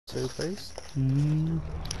2, please.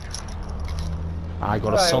 I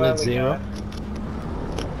got a solid 0.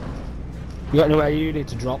 You got anywhere you need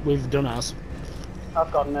to drop? We've done ours.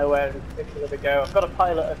 I've got nowhere in particular to go. I've got to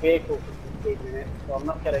pilot a vehicle for 15 minutes, so I'm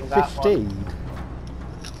not getting that 15? one.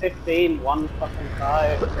 15, 1 fucking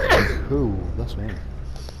 5. Ooh, that's me.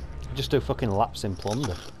 Just do fucking laps in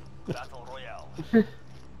plunder. Battle Royale.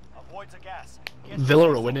 Avoid the gas. Villa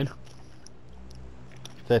are winning.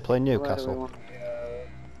 They play Where do we Newcastle. want to go?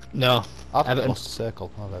 No, I've Everton. lost the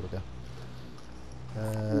circle. Oh, there we go.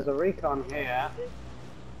 There's a recon here.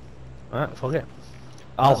 Alright, fuck it.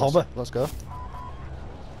 I'll hover. Let's go.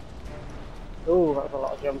 Ooh, that's a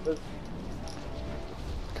lot of jumpers.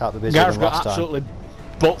 Can't be busier Gareth than got last time. absolutely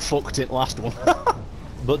butt fucked it last one.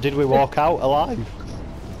 But did we walk out alive?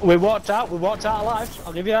 we walked out alive,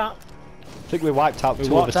 I'll give you that. I think we wiped out 2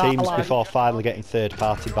 walked other out teams alive. before finally getting third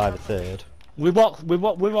party by the third. We walked,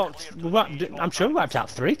 I'm sure we wiped out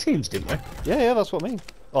 3 teams, didn't we? Yeah, that's what I mean.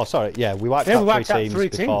 Oh, sorry, yeah, we wiped Yeah, out we wiped 3 out teams 3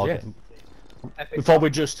 before teams, getting... Before we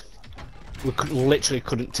literally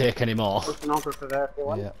couldn't take any more. There's an offer for there if you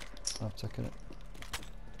want. Yeah, I've taken it.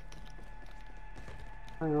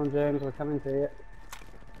 Hang on, James, we're coming to you.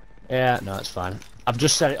 Yeah, no, it's fine. I've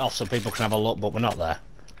just set it off so people can have a look, but we're not there.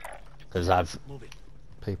 Because I've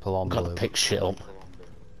People on got blue. to pick shit up.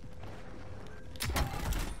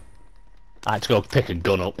 I had to go pick a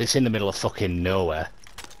gun up. It's in the middle of fucking nowhere.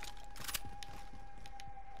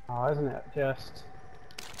 Oh, isn't it just...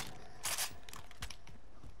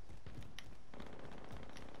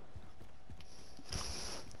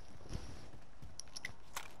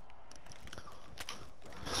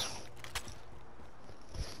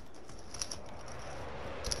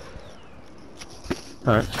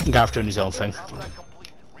 Alright, Gareth doing his own thing.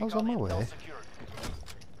 I was on my way.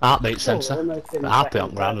 Heartbeat sensor. almost in the Heartbeat on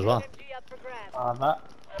second ground as well. that.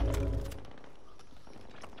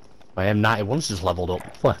 My M91's just levelled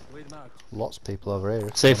up. Where? Lots of people over here.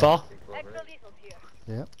 C4?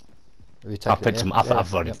 Yeah. Have you taken I've picked it? them. Yeah?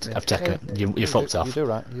 I've already. I've taken it. You fucked off. You do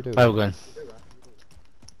right. You do. Where are we going?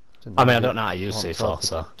 Didn't I mean, I really don't know how to use want to C4, have a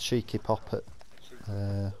so. cheeky pop at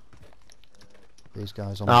these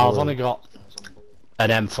guys on No, I've blue. only got an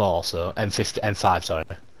M4, so M5, sorry.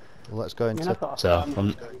 Well, let's go I mean, into. I've got a So,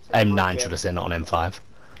 fan. M9 should I say, not an M5.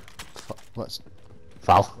 Let's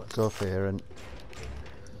Foul. go up here and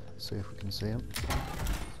see if we can see him.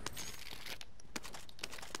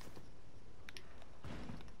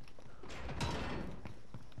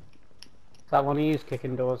 Is that one of you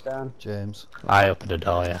kicking doors down? James. I opened the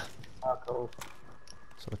door, yeah. Oh, cool.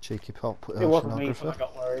 So a cheeky pop with It wasn't me, so I oceanographer.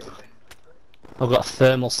 got worried. I've got a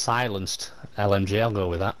thermal silenced LMG, I'll go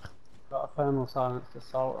with that. Got a thermal silenced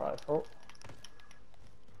assault rifle.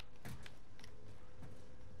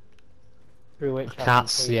 Through which I Can't can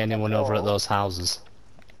see anyone over at the those houses.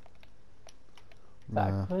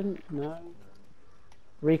 No. No.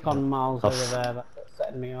 Recon miles over there, that's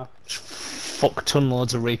setting me off. Fuck ton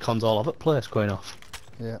loads of recons all over the place going off.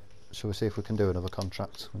 Yeah. Shall we see if we can do another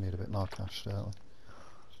contract? We need a bit more cash, don't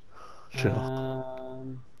we? Sure.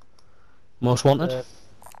 Most wanted?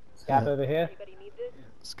 Scab over here.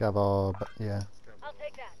 Scav or... yeah. I'll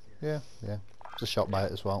take that. Yeah. It's a shot by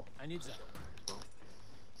it as well.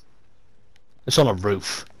 It's on a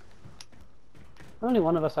roof. Only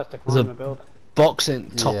one of us has to There's climb a- the building. Boxing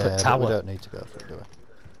top yeah, at but tower. we don't need to go for it, do we?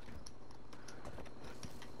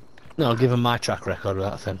 No, give him my track record of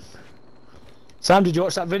that thing. Sam, did you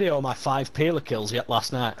watch that video of my 5 peeler kills yet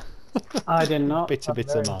last night? I did not. Bitter, I'm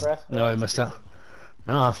bitter very man. impressed. No, he must have.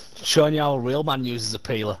 No, showing you how a real man uses a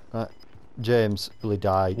peeler. Right. James really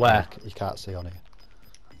died. Where? You can't see on here.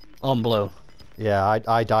 On blue. Yeah,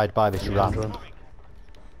 I died by this ram.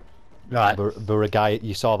 Right. There were a guy.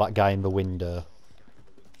 You saw that guy in the window.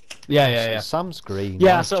 Yeah. Sam's green.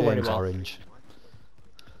 Yeah, I mine's saw where he James was. orange.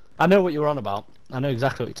 I know what you were on about. I know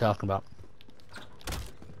exactly what you're talking about.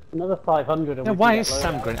 Another 500 and Yeah, we why can is get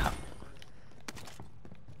Sam loadout. green? There's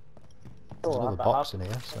Oh, another that box in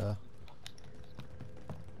here, so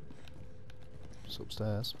it's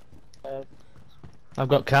upstairs. I've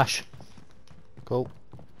got cash. Cool.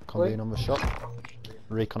 Convene on the shop.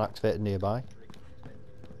 Recon activated nearby.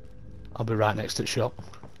 I'll be right next to the shop.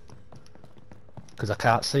 Because I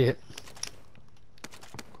can't see it.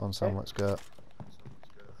 Come on, Sam, Okay. let's go.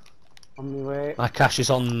 On my way. My cash is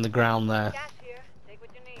on the ground there. Gas here. Take what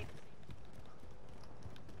you need.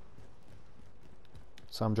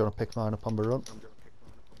 Sam, do you want to pick mine up on the run?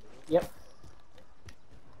 Yep.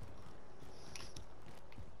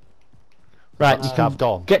 Right, you can Scabbed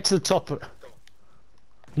on. get to the top.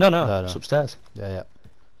 No, No. it's upstairs. Yeah.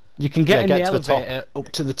 You can get Yeah, in get the to the top. elevator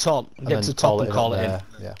up to the top, And get then to the top and up call it there.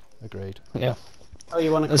 Yeah, agreed. in. Yeah. Oh,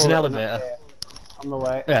 you want to There's call an it elevator. here? On the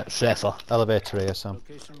way. Yeah, it's safer. Elevator here, Sam.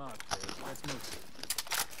 Location marked. Let's move.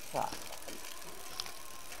 Ah.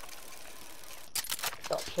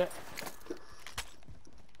 Gotcha.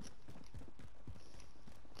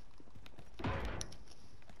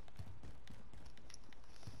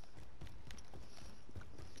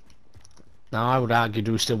 Now I would argue,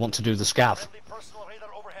 do we still want to do the scav? Friendly personal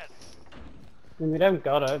radar overhead. I mean, we don't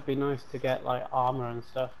gotta. It'd be nice to get like armor and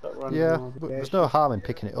stuff, but we're under Yeah, no but there's obligation. no harm in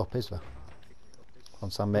picking it up, is there?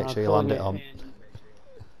 Once I make I'll sure you pull land it on. in.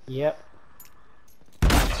 Yep.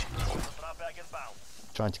 Trap bag inbound.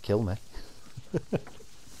 Trying to kill me.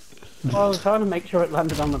 Well, I was trying to make sure it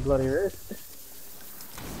landed on the bloody roof.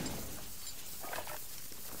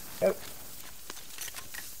 Oh.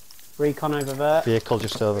 Recon over there. Vehicle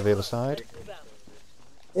just over the other side.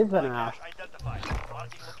 Is there now? Cache identified.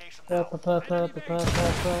 Marking location now.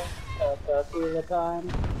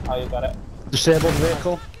 Oh, you got it. Disabled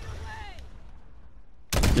vehicle.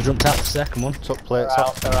 You jumped out the second one. Took plates They're out,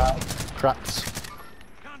 off. they're out. Cracked.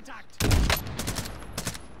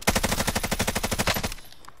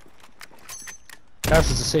 There's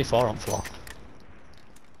a C4 on floor.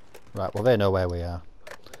 Right, well they know where we are.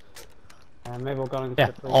 Maybe we'll go into Yeah,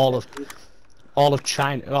 the police all of station.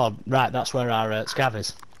 China. Oh, right, that's where our scav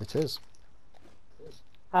is. It is.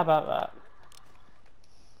 How about that?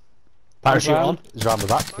 Parachute Round. on. He's round the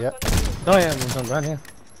back, yeah. Oh yeah, one's on ground here.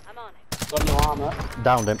 I'm on it. Got no armor.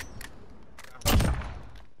 Downed him.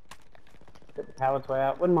 Get the coward's way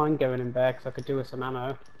out. Wouldn't mind going in there because I could do with some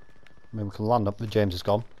ammo. I mean, we can land up, but James is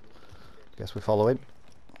gone. Guess we follow him.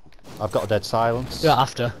 I've got a dead silence. Yeah,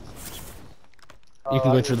 after. You can go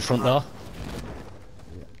Alright. through the front door.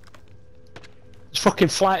 It's fucking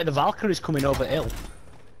Flight of the Valkyries coming over hill.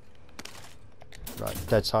 Right,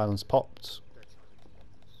 dead silence popped.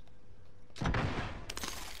 I'm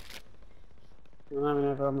having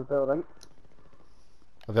over on the building.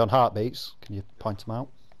 Are they on heartbeats? Can you point them out?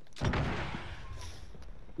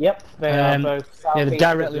 Yep, they are both Yeah, they're southeast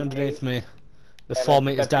directly of me. underneath me. The Yeah, 4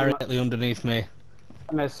 meters they're pretty directly underneath me.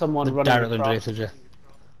 And there's someone They're running directly across. underneath of you.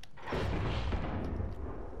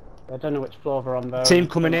 I don't know which floor they're on though. Team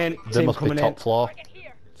coming in. They Team must be coming in. top floor. Target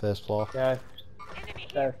here. First floor. Yeah, Enemy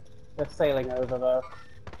they're, they're sailing over though.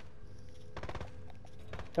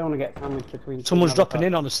 Don't want to get sandwiched between. Someone's dropping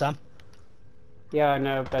in on us, Sam. Yeah, I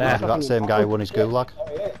know. But Yeah. That same guy who won his gulag. Oh,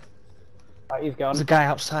 he is. Right, he's gone. There's a guy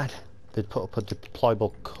outside. They'd put up a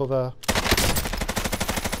deployable cover.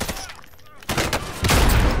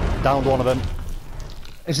 Downed one of them.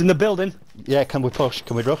 He's in the building. Yeah, can we push?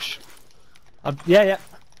 Can we rush? Yeah, yeah.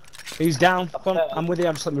 He's down. Come on, I'm with you.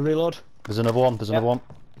 Just let me reload. There's another one. There's another one.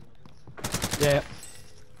 Yeah, yeah.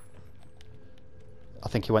 I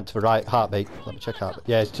think he went to the right. Heartbeat. Let me check heartbeat.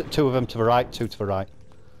 Yeah, it's two of them to the right, two to the right.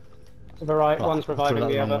 To the right, Oh, one's threw reviving that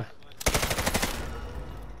the wrong other.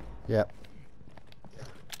 way. Yeah.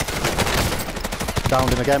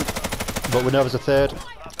 Downed him again. But we know there's a third.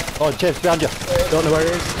 Oh, James, behind you. Don't know where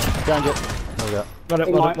he is. Behind you. There we go. Got it,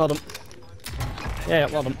 well done, well done. Yeah,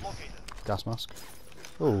 yeah, well done. Gas mask.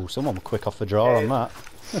 Oh, someone was quick off the draw on that.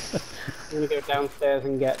 I'm gonna go downstairs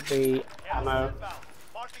and get the ammo.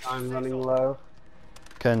 I'm running low.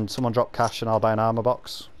 Can someone drop cash and I'll buy an armor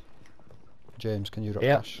box? James, can you drop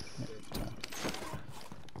Yep. cash? Yeah.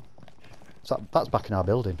 That's back in our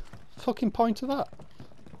building. Fucking point of that.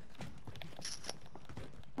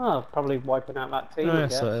 Oh, probably wiping out that team. Oh, I yeah,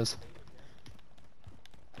 guess. so it is.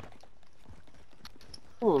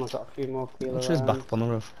 Oh, and I've got a few more people Which is around. back up on the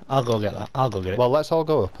roof. I'll go get that. I'll go get it. Well, let's all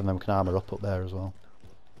go up and then we can armor up there as well.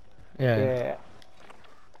 yeah. Yeah.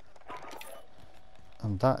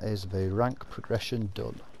 And that is the rank progression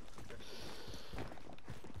done.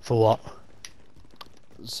 For what?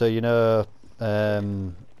 So you know,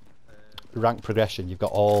 rank progression, you've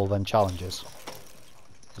got all them challenges.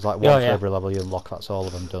 There's like one Oh, for yeah. every level you unlock, that's all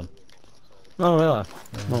of them done. Oh, really?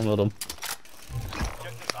 No, well done.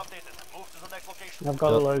 Objectives updated. Move to the next location. I've got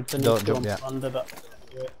Don't- loads of don't new jump ones yet. under, but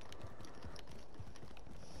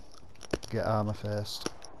Get armor first.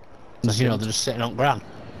 You know, they're just sitting on ground.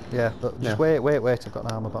 Yeah, but just Yeah. wait, I've got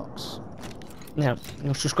an armor box. Yeah,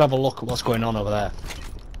 let's just grab a look at what's going on over there.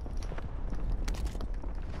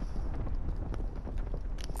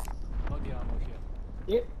 Buggy ammo here.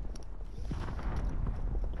 Yep.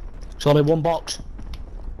 It's only one box.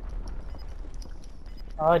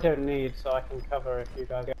 I don't need, so I can cover if you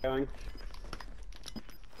guys are going.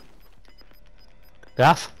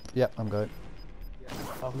 Gaff? Yep, I'm going.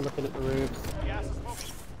 I'm looking at the roofs. Gas is moving.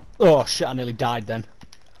 Oh shit, I nearly died then.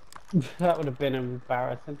 That would have been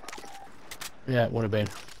embarrassing. Yeah, it would have been.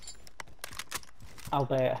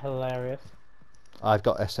 Albeit hilarious. I've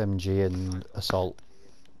got SMG and assault,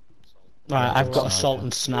 Right, I've got Sniper. assault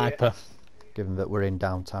and sniper. given that we're in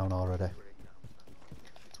downtown already.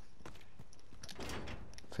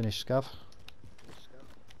 Finish scav?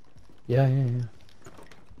 Yeah. And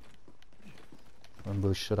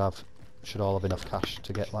we should all have enough cash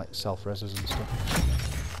to get like self-reses and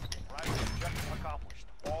stuff. Primary objective accomplished.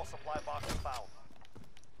 All supply boxes found.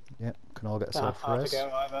 Yep, can all get a Don't have far to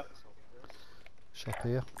self-res. go either. Shop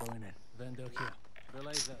here. Going in. Vendor here.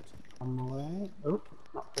 Realize that. On my way. Oh,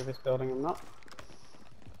 not through this building, I'm not.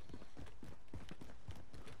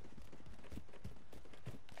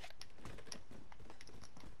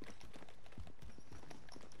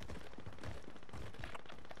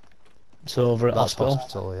 It's over at That's hospital.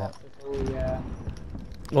 hospital, yeah. Oh, yeah.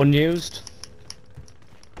 Unused.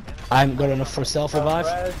 I haven't got enough for a self-revive.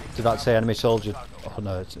 Res. Did that say enemy soldier? Oh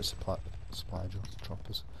no, it's a supply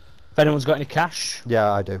droppers. If anyone's got any cash.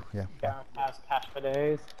 Yeah, I do, yeah. Yeah, has cash for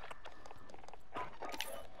days.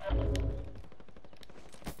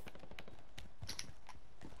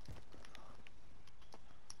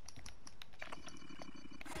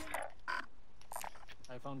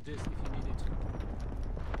 I found this if you need it.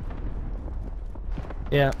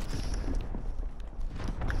 Yeah.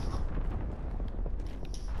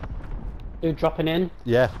 Dude dropping in.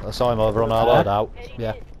 Yeah, I saw him over on our loadout.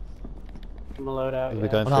 Yeah, I'm a loadout. he'll Yeah. be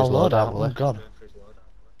going On for our his loadout. loadout, Oh will he? god.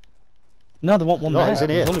 No, they want one No, there. he's in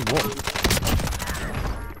here. There's only one.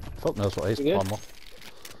 Fuck knows what his You good? plan was.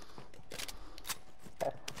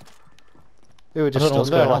 We were I just don't know what's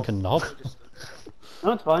stood there going like a knob.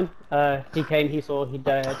 No, it's fine. He came, he saw, he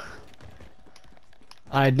died.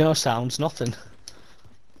 I had no sounds, nothing.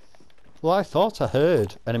 Well, I thought I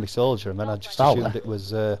heard enemy soldier, and then I just Oh, assumed it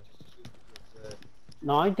was. No,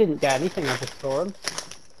 I didn't get anything, I just saw him.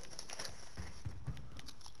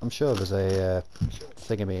 I'm sure there's a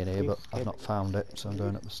thingy in here, but I've not found it, so I'm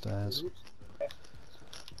going up the stairs.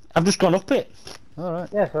 I've just gone up it. All right.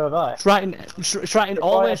 Yeah, so have I. It's right in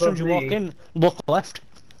all the way as soon as you walk above me. in. Look left.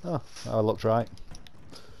 Oh, I looked right.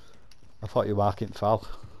 I thought you were marking foul.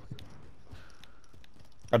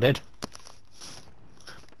 I did.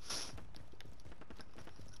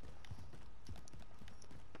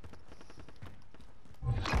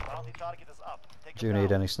 Bounty target is up. Take Do it you down.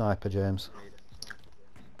 need any sniper, James?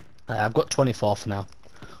 I've got 24 for now.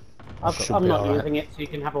 should I'm be not alright. using it, so you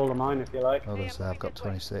can have all of mine if you like. I was going to say I've got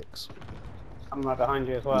 26. I'm right behind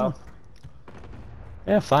you as well.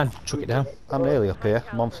 Yeah, fine. Chuck it down. I'm nearly up here.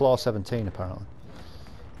 I'm on floor 17 apparently.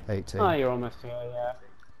 18. Oh, you're almost here, yeah.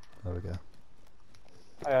 There we go.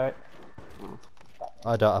 Alright.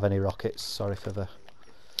 I don't have any rockets. Sorry for the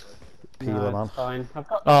peeler, No, man. it's fine. I've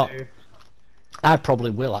got Oh. 2. I probably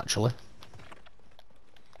will actually.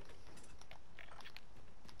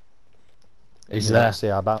 He's Yeah, there. see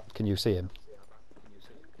how about? Can you see him?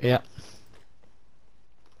 Yeah.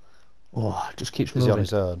 Oh, it just keeps Is he on moving.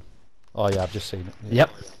 his own? Oh yeah, I've just seen it. Yeah. Yep.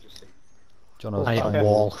 Do you want I hit to a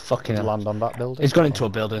wall. Fucking hell. land on that building? He's gone into a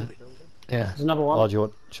building. Yeah. There's another one. Or do you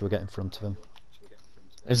want? Should we get in front of him?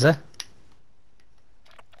 Is there?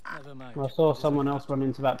 Never mind. I saw someone else run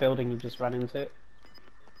into that building you just ran into.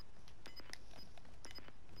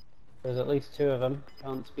 There's at least 2 of them.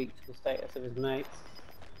 Can't speak to the status of his mates.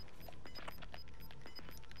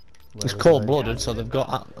 Where It's is cold he? blooded, so they've got.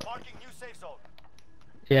 Marking new safe zone.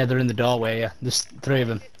 Yeah, they're in the doorway. Yeah, there's 3 of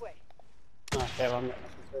them. This way. Okay, well, I'm getting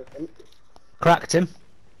nothing to him. Cracked him.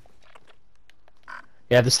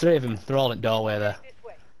 Yeah, there's 3 of them. They're all in doorway there. This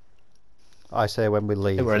way. I say when we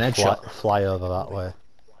leave, It were an we headshot. fly over that way.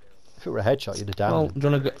 If it were a headshot, you'd have downed Well, him. do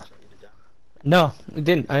you wanna go? No, he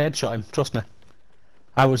didn't. I headshot him. Trust me.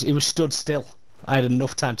 He was stood still. I had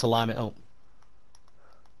enough time to line it up.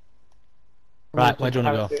 Right, where do you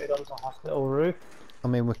wanna go? Parachuted onto a hospital roof. I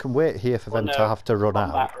mean, we can wait here for them Well, to no, have to run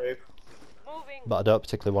on out, that roof. Moving. but I don't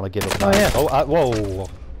particularly want to give up. Oh, now. yeah. Oh, whoa!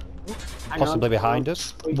 Hang Possibly on. behind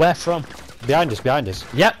us. Where from? Behind us! Behind us!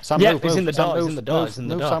 Yep. Sam, Yep. move, He's move. in the Sam, door. He's move, in the door. move, He's in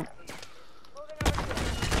the move, door. Sam.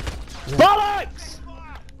 Bollocks!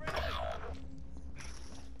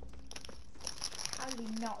 How did he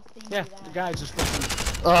not see Yeah, me the there? guy's just.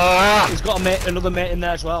 Fucking... Ah! He's got a mate, another mate in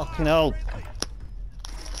there as well. Fucking hell.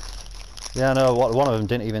 Yeah, no, one of them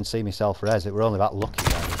didn't even see me self-res. It were only that lucky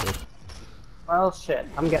that he did. Well, shit.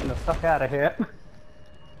 I'm getting the fuck out of here.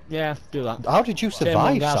 Yeah, do that. How did you on,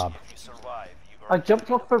 survive, guys. Sam? If you survive, you I earn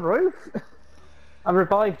jumped off the roof. I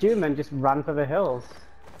revived you and then just ran for the hills.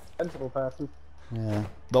 Sensible person. Yeah.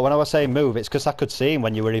 But when I was saying move, it's because I could see him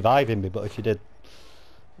when you were reviving me, but if you did...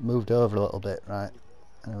 Moved over a little bit, right.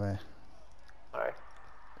 Anyway, Sorry.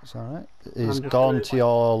 it's alright. He's just gone doing- to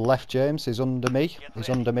your left, James. He's under me. He's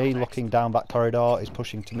under me, looking down that corridor. He's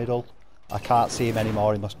pushing to middle. I can't see him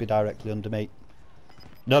anymore, he must be directly under me.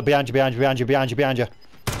 No, behind you, behind you, behind you, behind you, behind you.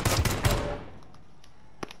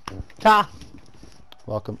 Car!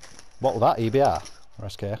 Welcome. What was that, EBR? Or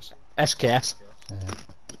SKS? SKS. Yeah.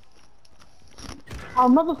 Oh,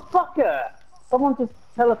 motherfucker! Someone just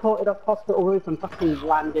teleported off hospital roof and fucking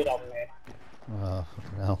landed on me. Oh,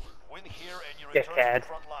 fucking hell. Win here and you return to Dickhead. the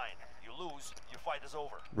front line. You lose, your fight is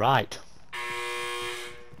over. Right.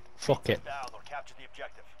 Fuck it. Down or capture the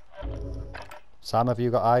objective. Sam, have you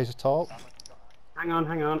got eyes at all? Hang on,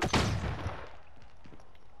 hang on.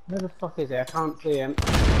 Where the fuck is he? I can't see him.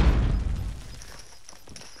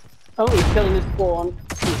 Oh, he's killing his spawn.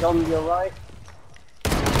 He's on your right.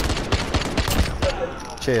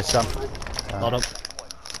 Cheers, Sam. Hold up.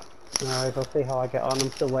 No, I'll see how I get on.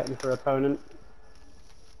 I'm still waiting for opponent.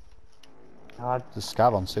 I There's a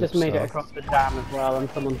scav on super. just made it across the dam as well, and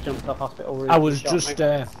someone jumped off hospital roof. I and was shot just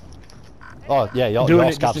me. Oh, yeah, your doing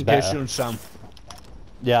it just scav's in case better. you're on Sam.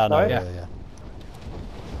 Yeah, I know, Sorry? yeah.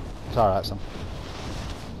 It's alright, Sam.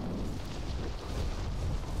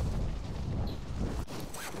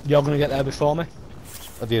 You're gonna get there before me?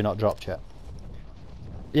 Have you not dropped yet?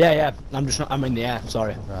 Yeah, yeah. I'm just not. I'm in the air.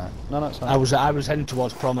 Sorry. Right. No, it's fine. I was heading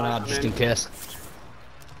towards promenade just in case.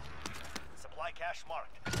 Supply cache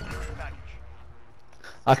marked. Here's your package.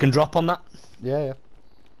 I can drop on that. Yeah.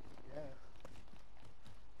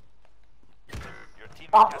 Your team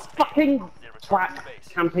Oh, has fucking They return to twat base.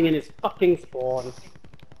 camping in his fucking spawn.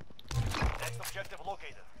 Next objective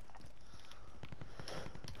located.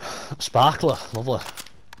 Sparkler, lovely.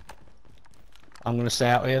 I'm gonna stay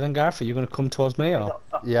out here then, Gareth. Are you gonna come towards me or?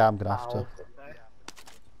 Yeah, I'm gonna have to.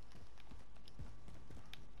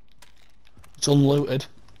 It's unlooted.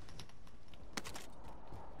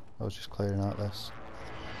 I was just clearing out this.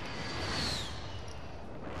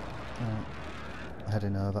 Right.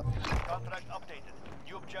 Heading over. Contract updated.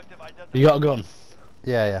 New objective identified. You got a gun?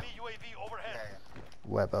 Yeah. UAV overhead.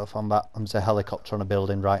 We're both on that. There's a helicopter on a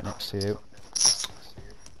building right next to you.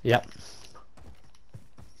 Yep.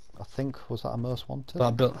 I think, was that a most wanted? But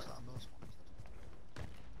I built.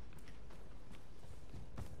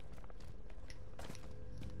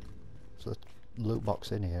 There's a loot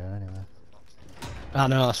box in here anyway. I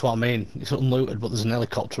know, that's what I mean. It's unlooted, but there's an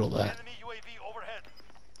helicopter up there. Enemy UAV overhead.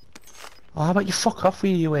 Oh, how about you fuck off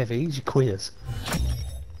with your UAVs, you queers?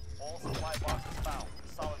 All supply boxes found.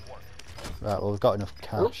 Solid work. Right, well we've got enough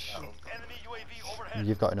cash. Enemy UAV overhead.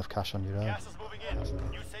 You've got enough cash on your own. Gas is moving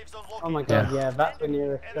in. New safe zone located. Oh my god, Yeah. yeah, that's the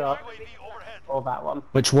nearest Enemy shot. UAV overhead. Or that one.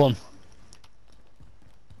 Which one?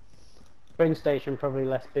 Train station probably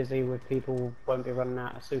less busy with people won't be running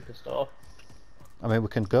out of superstore. I mean, we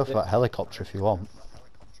can go for that helicopter if you want.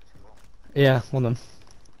 Yeah, one of them.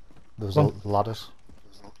 There's Well- ladders.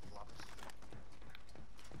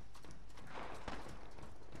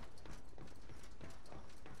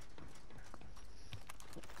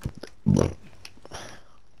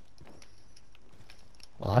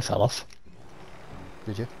 Well, I fell off.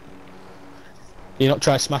 Did you? You not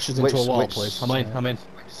try smash us into a wall, which, please. I'm in.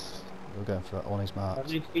 We're going for that one. He's I marked.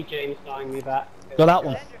 need to be James flying me back. Got that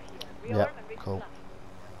one. Yeah, cool.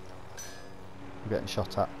 We're getting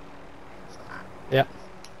shot at. Yeah.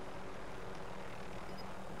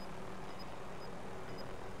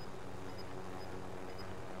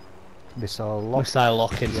 Missile lock. Missile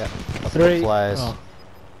locking. Yeah. Three. Flares. Oh.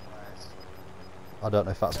 I don't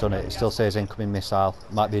know if that's done it. It still says incoming missile.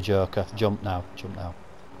 Might be a joker. Jump now. Jump now.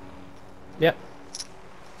 Yep.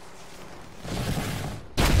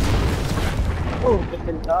 Oh, just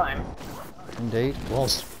in time. Indeed.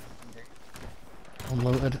 Was.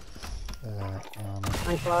 Unlooted.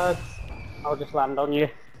 Thanks lads. I'll just land on you.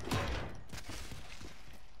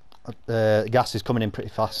 Gas is coming in pretty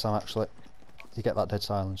fast, Sam, actually. You get that dead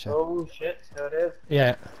silence, yeah. Oh shit, so it is.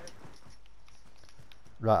 Yeah.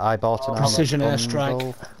 Right, I bought an Precision armor airstrike.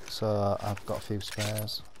 bundle, so I've got a few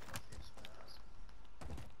spares.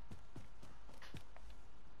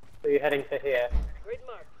 So you're heading for here. Grid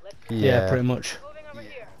mark. Let's Yeah, pretty much. moving over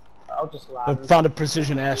here. I'll just I land. found a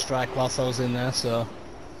precision airstrike whilst I was in there, so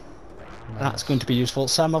that's going to be useful.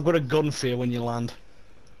 Sam, I've got a gun for you when you land.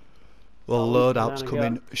 Well, Oh, loadout's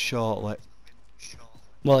banana coming shortly.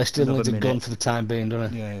 Well, it still Another needs a gun minute. for the time being,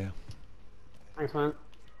 doesn't it? Yeah. Thanks man.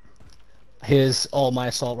 Here's all my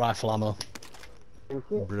assault rifle ammo. Thank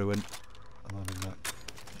you. Brilliant. I'm having that.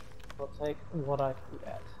 I'll take what I can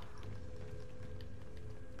get.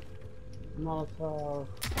 Molotov.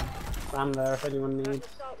 Ram there if anyone needs.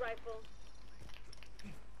 Assault rifle.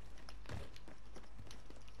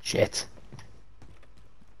 Shit.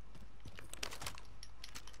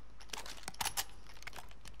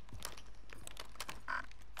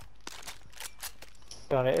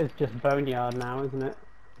 God, God, it is just boneyard now, isn't it?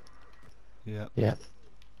 Yeah. Yeah.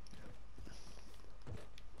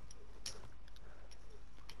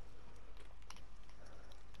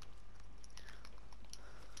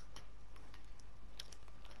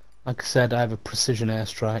 Like I said, I have a precision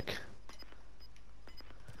airstrike.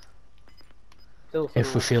 Still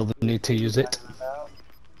If we someone feel the need to use it. about.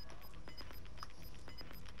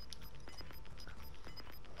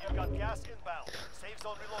 You've got gas inbound. Safe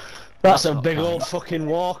zone relocated. That's a not big bad. old fucking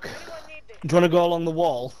walk. Anyone need this? Do you want to go along the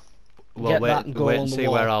wall? Well, Get wait, that and go wait along and the see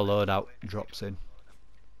wall. where our loadout drops in.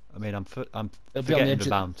 I mean, I'm It'll be on the forgetting edge the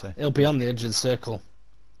bounty. It'll be on the edge of the circle.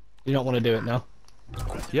 You don't want to do it now.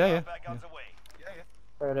 Yeah. Back guns away.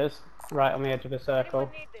 There it is, right on the edge of the circle.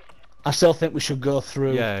 Anyone need this? I still think we should go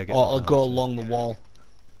through Yeah, get or that go bounty. along the wall.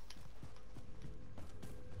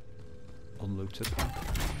 Unlooted.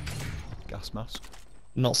 Gas mask.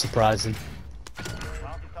 Not surprising.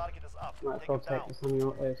 Bounty target is up. Might as Take well it take down. this on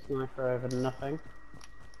your air sniper over nothing.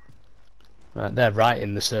 Right, they're right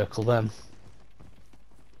in the circle then.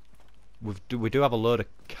 We do have a load of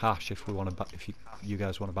cash if we want to buy. If you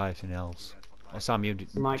guys want to buy anything else. Or Sam, do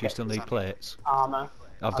Might you get still need some plates? Armour.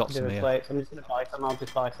 I've got some here. Plates. I'm just gonna buy some. I'll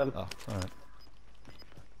just buy some. Oh, alright.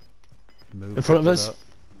 Move In front of to us? that.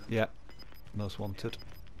 Yeah. Most wanted.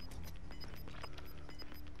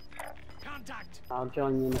 Contact! I'll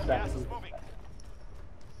join you in a Gas is second. moving.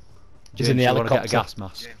 He's in the you want to get a helicopter. gas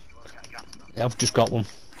mask? Yeah, I've just got one.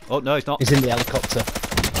 Oh no, he's not. He's in the helicopter.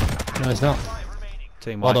 No, he's not. Five remaining.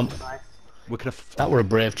 Team Well white. done. Nice. We can That were a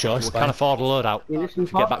brave choice. we can afford a loadout. Munitions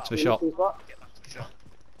If we get box, back to the shop. munitions box.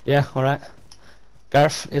 Yeah, alright.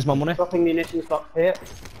 Gareth, here's my money. Dropping munitions box here.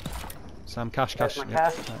 Sam, cash. There's my Yeah.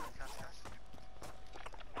 cash.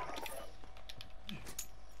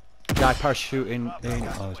 Guy parachuting in.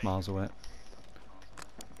 Oh, he's miles away.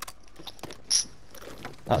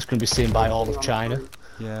 That's going to be seen by all of China.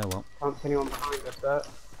 Yeah, well. Can't see anyone behind us though.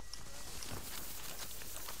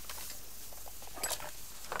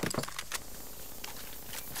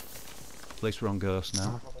 At least we're on Ghost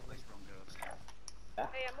now. Hey, I'm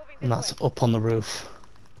moving this And that's way. up on the roof.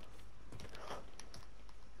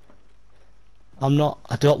 I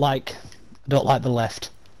don't like the left.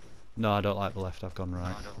 No, I don't like the left. I've gone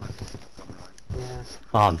right. Yeah.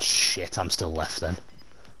 Oh shit, I'm still left then.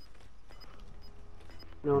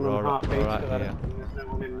 No one We're on all right- heartbeat, we're all right so I here. don't think there's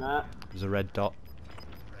no one in there. There's a red dot.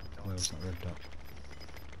 Where was that red dot?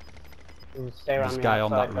 We'll stay around There's a the guy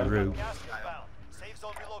on outside that then. roof. Gas inbound. Safe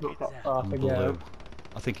zone Not relocated. got far In to blue. go.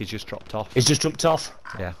 I think he's just dropped off. He's just jumped off.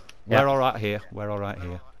 Yeah. Yeah. We're all right here. We're all right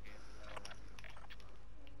here.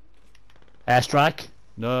 Airstrike.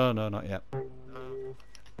 No, not yet.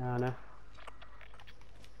 No, no.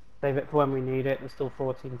 Save it for when we need it. There's still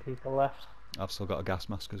 14 people left. I've still got a gas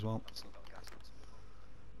mask as well.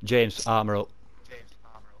 James, armour up.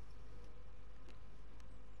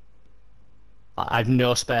 I've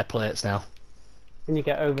no spare plates now. Can you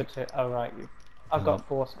get over to? Oh right, I've got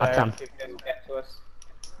 4 I spare. can. If you can get to us.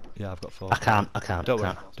 Yeah, I've got 4. I can't. Don't I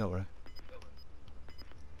worry. can't. Don't worry.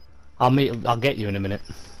 I'll get you in a minute.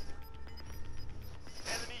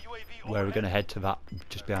 Enemy UAV Where are we going to overhead. head to that?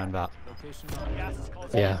 Just behind that. Location marked. Gas is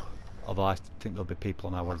closing. Yeah. Although I think there'll be people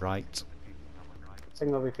on our right. I think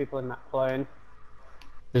there'll be people in that plane.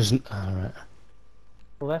 There's alright.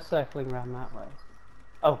 Well, they're circling around that way.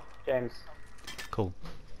 Oh, James. Cool.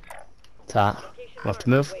 Ta. We have to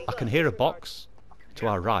move. I can hear a box to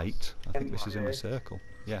our right. I think this is in the circle.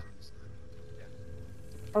 Yeah.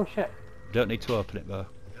 Oh shit. Don't need to open it though.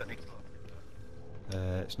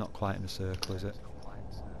 It's not quite in the circle, is it?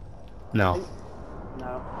 No.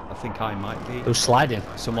 No. I think I might be. Who's sliding?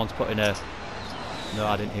 Someone's putting a... No,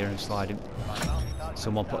 I didn't hear him sliding.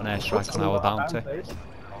 Someone put an airstrike on our bounty.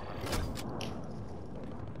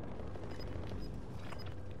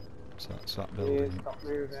 So that's that Please building. stop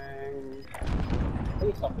moving.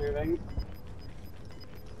 Please stop moving.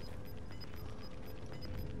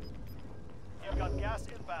 You've got gas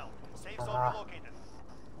inbound. Safe zone Ah. relocated.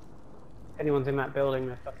 Anyone's in that building,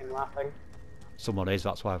 they're fucking laughing. Someone is,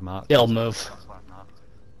 that's why I've marked. It'll move.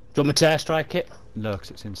 Do you want me to airstrike it? No, because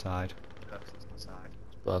it's inside.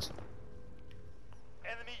 Suppose.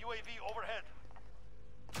 Enemy UAV overhead.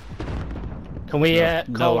 Can we No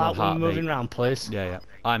call one out on when we're heartbeat. moving round, please? Yeah.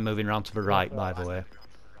 I'm moving round to the right, by the way.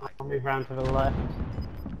 I'll move round to the left.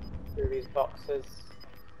 Through these boxes.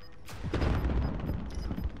 You've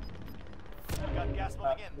got gas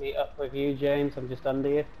moving in. Meet up with you, James. I'm just under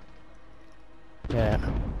you. Yeah.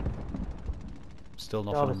 Still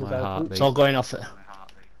Oh, nothing this on is my open. heartbeat. It's all going off it.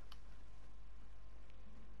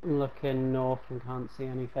 I'm looking north and can't see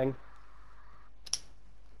anything.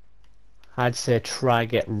 I'd say try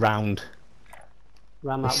get round.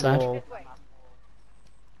 Ran This that side? wall. This way.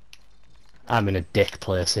 I'm in a dick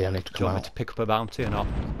place here. I need to Do you come want me out. to pick up a bounty or not?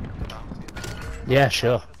 Yeah,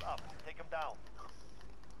 sure. Is up. Take him down.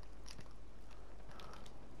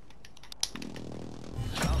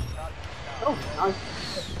 Oh, nice.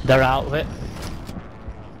 They're out of it.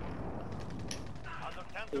 Under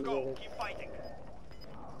 10 to go. Keep fighting.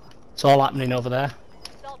 It's all happening over there.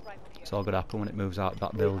 Assault rifle here. It's all gonna happen when it moves out of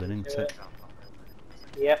that building, isn't it?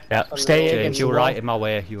 Yep. Yeah, on the stay wall. against James, the you were wall. right in my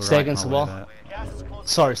way. You were Stay right against in the my wall. way there. Gas is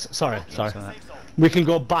close. Sorry. It's alright. We can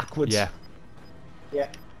go backwards. Yeah, Yeah.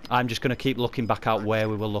 I'm just gonna keep looking back out where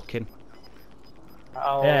we were looking.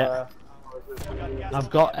 I'll, Yeah. I've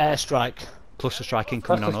got airstrike. Cluster striking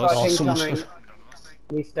coming on Cluster us. strike someone's- incoming.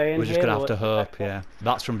 We stay in We're just here, gonna have or to what? hope, yeah.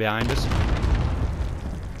 That's from behind us.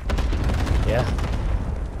 Yeah.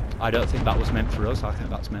 I don't think that was meant for us. I think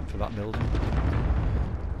that's meant for that building.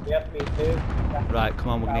 Yep, me too. Right, come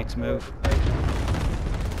on, we need to move.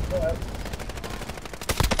 They're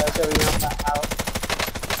going out that house.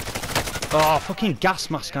 Oh, fucking gas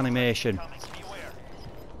mask animation.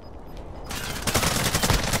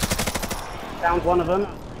 Downed one of them.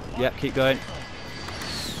 Yeah, keep going.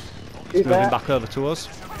 Who's Moving there? back over to us.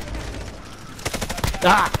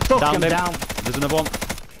 Ah, fuck Down him him. down. There's another one.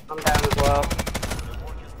 I'm down as well.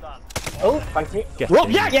 Oh, thank you. Get Well,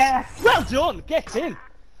 in. yeah, Yeah! well done. Get in.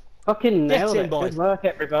 Fucking Get nailed in, it. boys. Good work,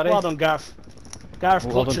 everybody. Well done, Gareth. Gareth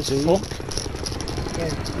Well clutch done, as team. fuck.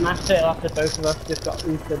 Yeah, smashed it after both of us just got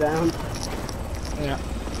Easter down. Yeah.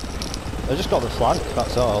 I just got the flank,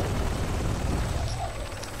 that's all.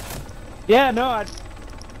 Yeah, no, I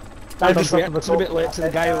Stand on just top of reacted a bit late to the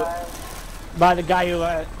guy who,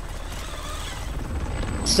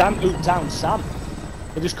 Sam who downed Sam.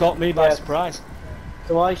 It just caught me by Yeah. surprise.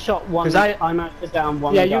 So I shot one. 'Cause I managed to down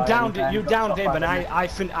one. Yeah, guy you downed and it. You then downed got him, shot and by the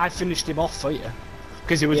next. I finished him off for you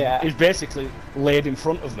because he was Yeah. basically laid in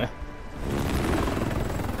front of me.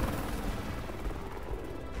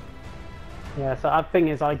 Yeah, so the thing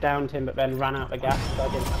is, I downed him, but then ran out of gas, so I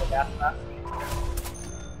didn't have a gas mask.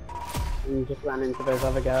 And just ran into those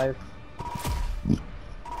other guys.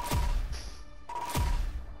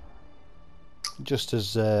 Just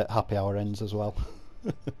as happy hour ends as well.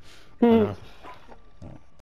 I know.